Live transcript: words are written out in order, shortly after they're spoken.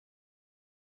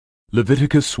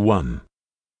Leviticus 1.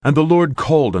 And the Lord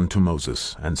called unto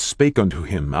Moses, and spake unto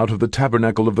him out of the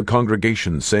tabernacle of the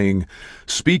congregation, saying,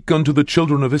 Speak unto the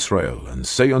children of Israel, and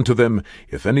say unto them,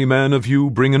 If any man of you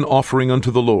bring an offering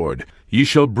unto the Lord, ye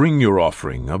shall bring your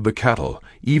offering of the cattle,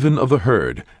 even of the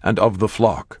herd, and of the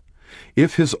flock.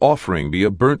 If his offering be a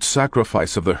burnt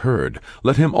sacrifice of the herd,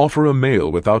 let him offer a male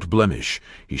without blemish.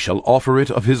 He shall offer it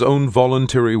of his own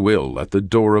voluntary will at the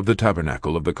door of the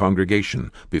tabernacle of the congregation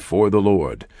before the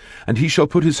Lord. And he shall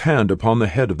put his hand upon the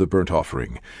head of the burnt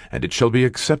offering, and it shall be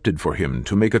accepted for him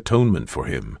to make atonement for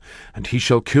him. And he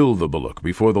shall kill the bullock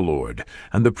before the Lord.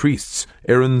 And the priests,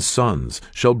 Aaron's sons,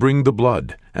 shall bring the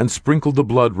blood, and sprinkle the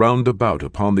blood round about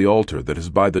upon the altar that is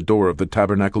by the door of the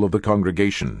tabernacle of the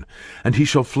congregation. And he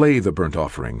shall flay the burnt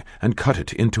offering, and cut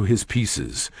it into his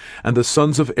pieces. And the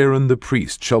sons of Aaron the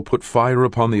priest shall put fire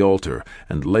upon the altar,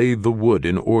 and lay the wood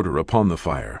in order upon the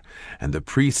fire. And the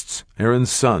priests,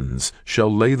 Aaron's sons,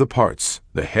 shall lay the parts,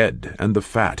 the head and the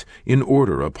fat, in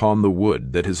order upon the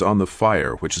wood that is on the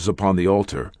fire which is upon the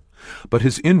altar. But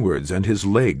his inwards and his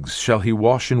legs shall he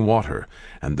wash in water,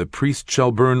 and the priest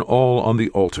shall burn all on the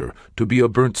altar, to be a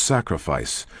burnt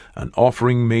sacrifice, an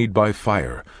offering made by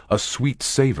fire, a sweet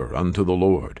savour unto the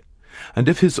Lord. And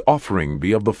if his offering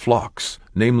be of the flocks,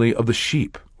 namely of the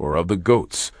sheep, or of the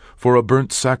goats, for a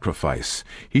burnt sacrifice,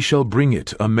 he shall bring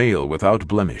it a male without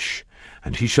blemish.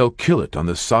 And he shall kill it on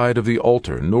the side of the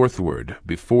altar northward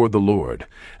before the Lord.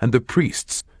 And the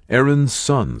priests, Aaron's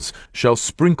sons, shall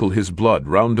sprinkle his blood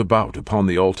round about upon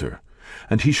the altar.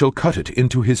 And he shall cut it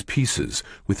into his pieces,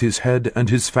 with his head and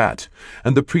his fat.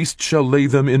 And the priest shall lay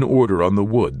them in order on the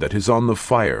wood that is on the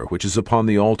fire which is upon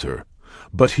the altar.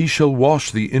 But he shall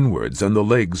wash the inwards and the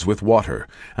legs with water,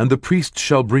 and the priest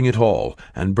shall bring it all,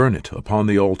 and burn it upon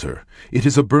the altar. It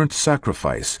is a burnt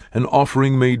sacrifice, an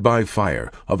offering made by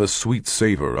fire, of a sweet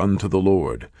savour unto the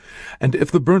Lord. And if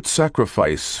the burnt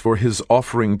sacrifice for his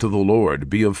offering to the Lord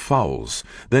be of fowls,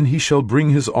 then he shall bring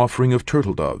his offering of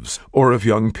turtle-doves, or of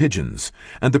young pigeons.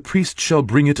 And the priest shall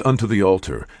bring it unto the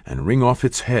altar, and wring off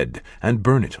its head, and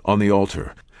burn it on the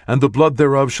altar. And the blood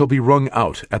thereof shall be wrung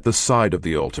out at the side of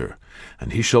the altar.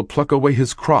 And he shall pluck away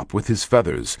his crop with his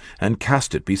feathers, and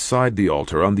cast it beside the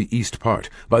altar on the east part,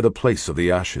 by the place of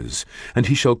the ashes. And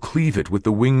he shall cleave it with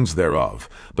the wings thereof,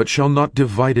 but shall not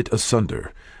divide it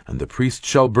asunder. And the priest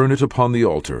shall burn it upon the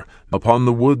altar, upon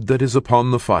the wood that is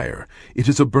upon the fire. It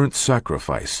is a burnt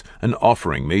sacrifice, an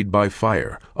offering made by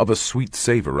fire, of a sweet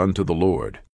savour unto the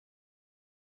Lord.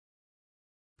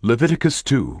 Leviticus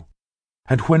 2.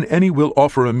 And when any will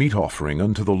offer a meat offering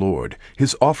unto the Lord,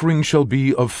 his offering shall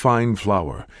be of fine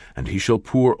flour, and he shall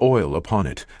pour oil upon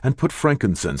it, and put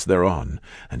frankincense thereon,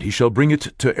 and he shall bring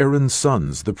it to Aaron's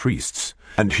sons the priests.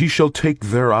 And he shall take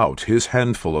thereout his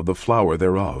handful of the flour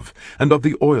thereof, and of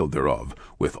the oil thereof,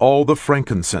 with all the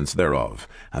frankincense thereof,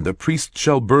 and the priest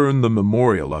shall burn the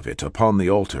memorial of it upon the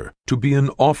altar, to be an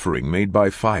offering made by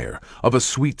fire, of a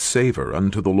sweet savour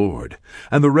unto the Lord.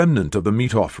 And the remnant of the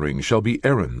meat offering shall be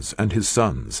Aaron's and his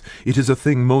sons. It is a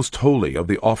thing most holy of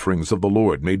the offerings of the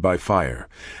Lord made by fire.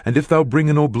 And if thou bring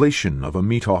an oblation of a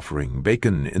meat offering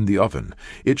baken in the oven,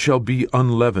 it shall be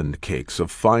unleavened cakes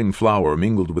of fine flour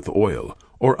mingled with oil,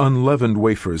 or unleavened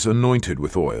wafers anointed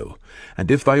with oil. And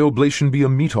if thy oblation be a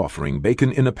meat offering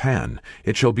baken in a pan,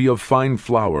 it shall be of fine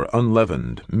flour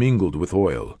unleavened, mingled with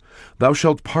oil. Thou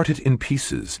shalt part it in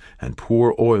pieces, and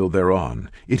pour oil thereon.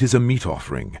 It is a meat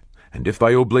offering. And if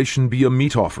thy oblation be a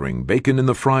meat offering baken in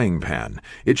the frying pan,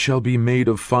 it shall be made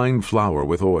of fine flour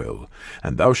with oil.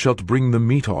 And thou shalt bring the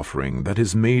meat offering that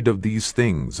is made of these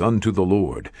things unto the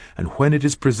Lord. And when it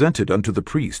is presented unto the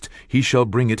priest, he shall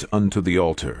bring it unto the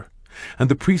altar. And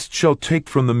the priest shall take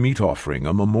from the meat offering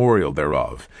a memorial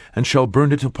thereof, and shall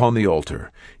burn it upon the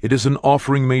altar. It is an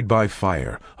offering made by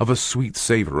fire, of a sweet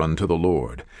savour unto the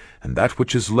Lord. And that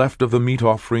which is left of the meat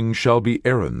offering shall be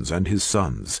Aaron's and his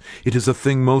sons. It is a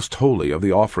thing most holy of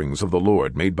the offerings of the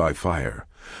Lord made by fire.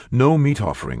 No meat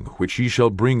offering which ye shall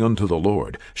bring unto the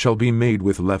Lord shall be made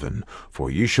with leaven,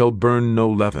 for ye shall burn no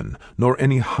leaven, nor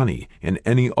any honey, in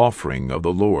any offering of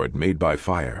the Lord made by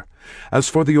fire. As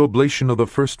for the oblation of the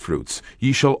firstfruits,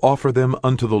 ye shall offer them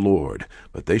unto the Lord,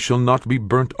 but they shall not be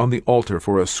burnt on the altar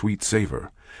for a sweet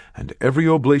savour. And every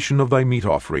oblation of thy meat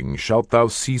offering shalt thou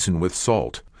season with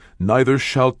salt. Neither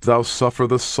shalt thou suffer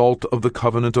the salt of the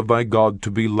covenant of thy God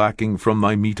to be lacking from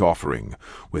thy meat offering.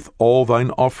 With all thine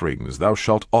offerings thou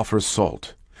shalt offer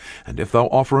salt. And if thou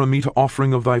offer a meat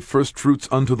offering of thy firstfruits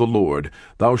unto the Lord,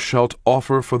 thou shalt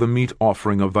offer for the meat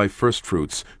offering of thy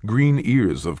firstfruits green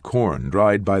ears of corn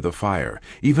dried by the fire,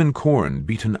 even corn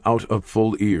beaten out of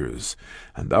full ears.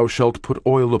 And thou shalt put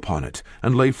oil upon it,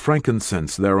 and lay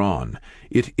frankincense thereon.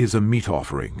 It is a meat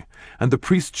offering. And the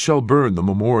priest shall burn the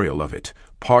memorial of it,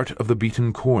 part of the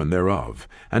beaten corn thereof,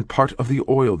 and part of the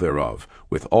oil thereof,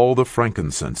 with all the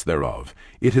frankincense thereof.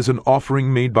 It is an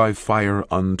offering made by fire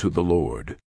unto the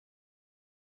Lord.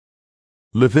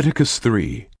 Leviticus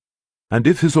 3. And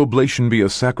if his oblation be a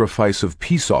sacrifice of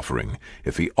peace offering,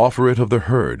 if he offer it of the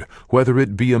herd, whether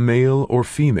it be a male or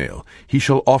female, he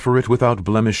shall offer it without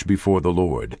blemish before the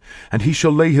Lord. And he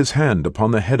shall lay his hand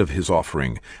upon the head of his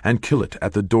offering, and kill it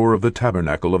at the door of the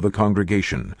tabernacle of the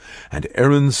congregation. And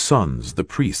Aaron's sons, the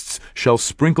priests, shall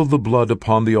sprinkle the blood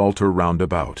upon the altar round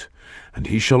about. And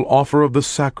he shall offer of the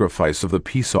sacrifice of the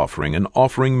peace offering an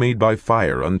offering made by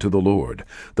fire unto the Lord,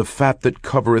 the fat that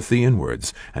covereth the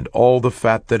inwards, and all the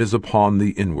fat that is upon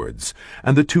the inwards,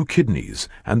 and the 2 kidneys,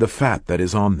 and the fat that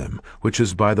is on them, which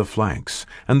is by the flanks,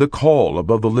 and the caul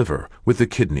above the liver, with the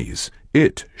kidneys.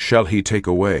 It shall he take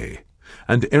away.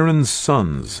 And Aaron's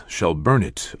sons shall burn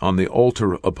it on the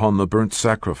altar upon the burnt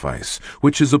sacrifice,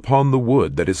 which is upon the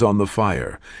wood that is on the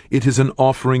fire. It is an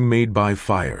offering made by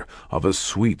fire, of a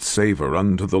sweet savour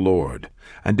unto the Lord.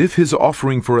 And if his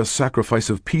offering for a sacrifice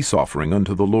of peace offering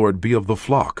unto the Lord be of the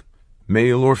flock,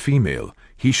 male or female,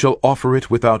 he shall offer it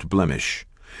without blemish.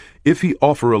 If he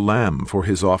offer a lamb for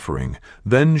his offering,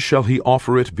 then shall he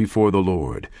offer it before the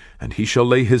Lord, and he shall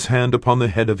lay his hand upon the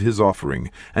head of his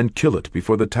offering, and kill it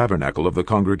before the tabernacle of the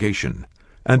congregation.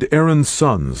 And Aaron's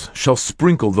sons shall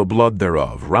sprinkle the blood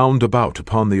thereof round about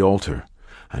upon the altar.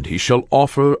 And he shall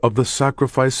offer of the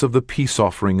sacrifice of the peace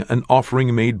offering an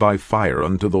offering made by fire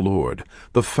unto the Lord,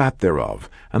 the fat thereof,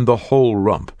 and the whole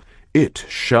rump. It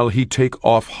shall he take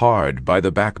off hard by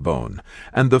the backbone,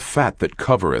 and the fat that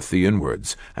covereth the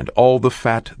inwards, and all the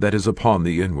fat that is upon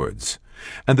the inwards,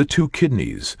 and the 2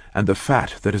 kidneys, and the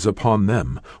fat that is upon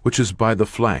them, which is by the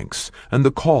flanks, and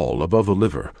the caul above the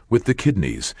liver, with the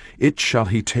kidneys. It shall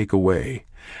he take away.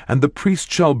 And the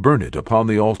priest shall burn it upon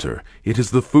the altar. It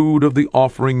is the food of the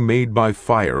offering made by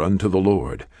fire unto the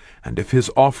Lord. And if his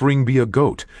offering be a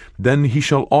goat, then he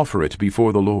shall offer it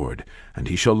before the Lord, and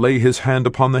he shall lay his hand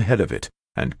upon the head of it,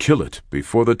 and kill it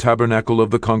before the tabernacle of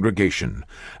the congregation.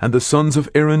 And the sons of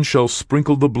Aaron shall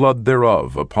sprinkle the blood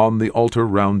thereof upon the altar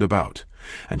round about.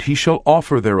 And he shall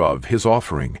offer thereof his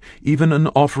offering, even an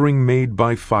offering made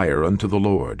by fire unto the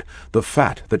Lord, the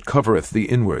fat that covereth the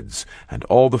inwards, and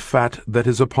all the fat that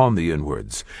is upon the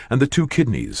inwards, and the 2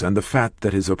 kidneys, and the fat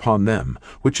that is upon them,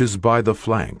 which is by the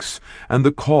flanks, and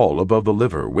the caul above the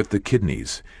liver with the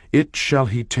kidneys. It shall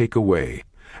he take away.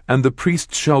 And the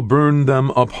priest shall burn them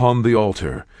upon the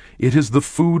altar. It is the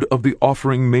food of the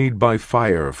offering made by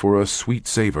fire for a sweet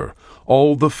savour.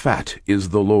 All the fat is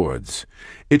the Lord's.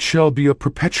 It shall be a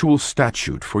perpetual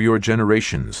statute for your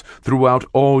generations throughout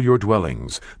all your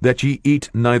dwellings, that ye eat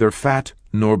neither fat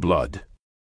nor blood.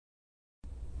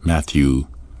 Matthew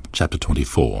chapter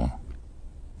 24.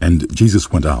 And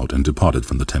Jesus went out and departed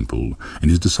from the temple,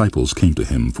 and his disciples came to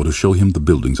him for to show him the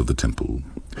buildings of the temple.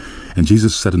 And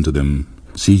Jesus said unto them,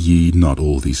 See ye not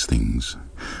all these things?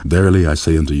 Verily I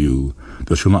say unto you,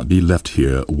 there shall not be left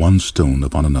here one stone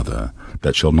upon another,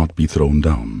 that shall not be thrown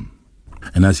down.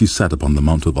 And as he sat upon the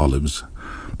Mount of Olives,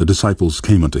 the disciples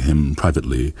came unto him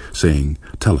privately, saying,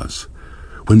 Tell us,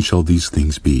 when shall these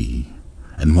things be?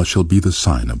 And what shall be the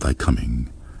sign of thy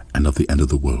coming, and of the end of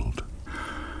the world?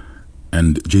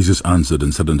 And Jesus answered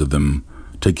and said unto them,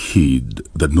 Take heed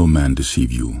that no man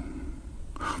deceive you.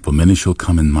 For many shall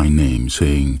come in my name,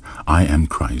 saying, I am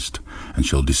Christ, and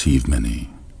shall deceive many.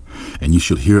 And ye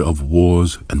shall hear of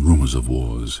wars and rumors of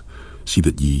wars. See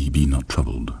that ye be not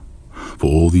troubled. For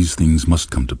all these things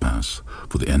must come to pass,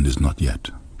 for the end is not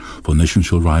yet. For nation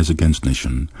shall rise against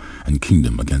nation, and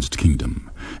kingdom against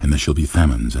kingdom, and there shall be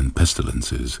famines and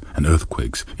pestilences and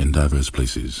earthquakes in divers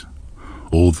places.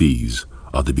 All these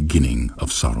are the beginning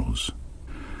of sorrows.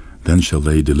 Then shall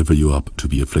they deliver you up to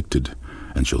be afflicted,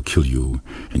 and shall kill you,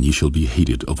 and ye shall be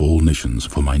hated of all nations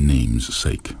for my name's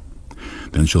sake.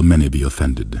 Then shall many be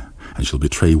offended, and shall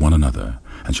betray one another,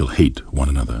 and shall hate one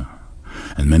another.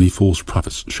 And many false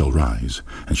prophets shall rise,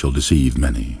 and shall deceive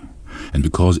many. And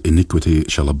because iniquity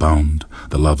shall abound,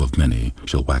 the love of many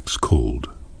shall wax cold.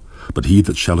 But he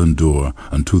that shall endure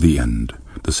unto the end,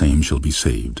 the same shall be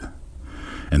saved.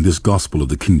 And this gospel of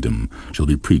the kingdom shall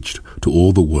be preached to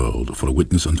all the world for a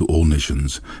witness unto all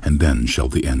nations, and then shall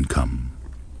the end come.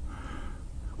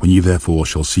 When ye therefore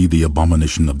shall see the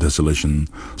abomination of desolation,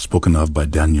 spoken of by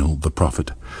Daniel the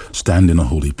prophet, stand in a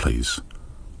holy place.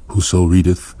 Whoso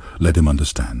readeth, let him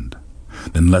understand.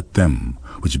 Then let them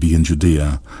which be in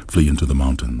Judea flee into the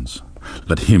mountains.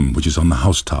 Let him which is on the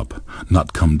housetop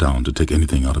not come down to take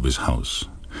anything out of his house.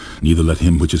 Neither let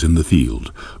him which is in the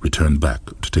field return back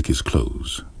to take his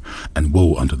clothes. And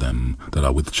woe unto them that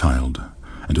are with child,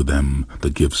 and to them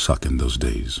that give suck in those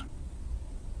days.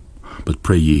 But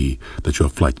pray ye that your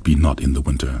flight be not in the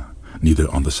winter, neither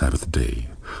on the Sabbath day.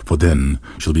 For then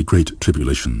shall be great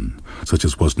tribulation, such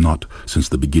as was not since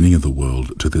the beginning of the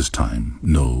world to this time,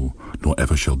 no, nor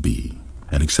ever shall be.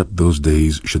 And except those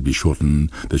days should be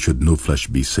shortened, there should no flesh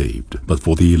be saved. But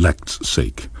for the elect's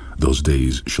sake those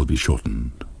days shall be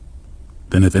shortened.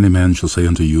 Then if any man shall say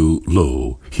unto you,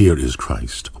 Lo, here is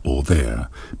Christ, or there,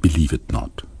 believe it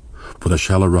not. For there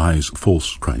shall arise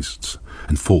false Christs,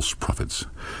 and false prophets,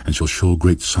 and shall show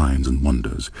great signs and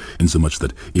wonders, insomuch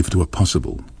that, if it were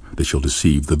possible, they shall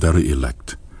deceive the very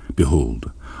elect.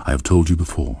 Behold, I have told you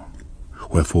before.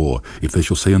 Wherefore, if they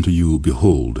shall say unto you,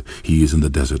 Behold, he is in the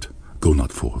desert, go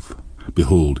not forth.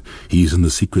 Behold, he is in the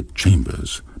secret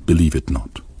chambers, believe it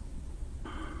not.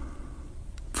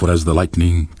 For as the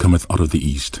lightning cometh out of the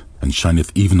east, and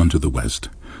shineth even unto the west,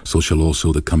 so shall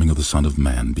also the coming of the Son of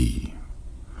Man be.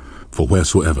 For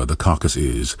wheresoever the carcass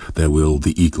is, there will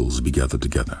the eagles be gathered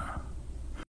together.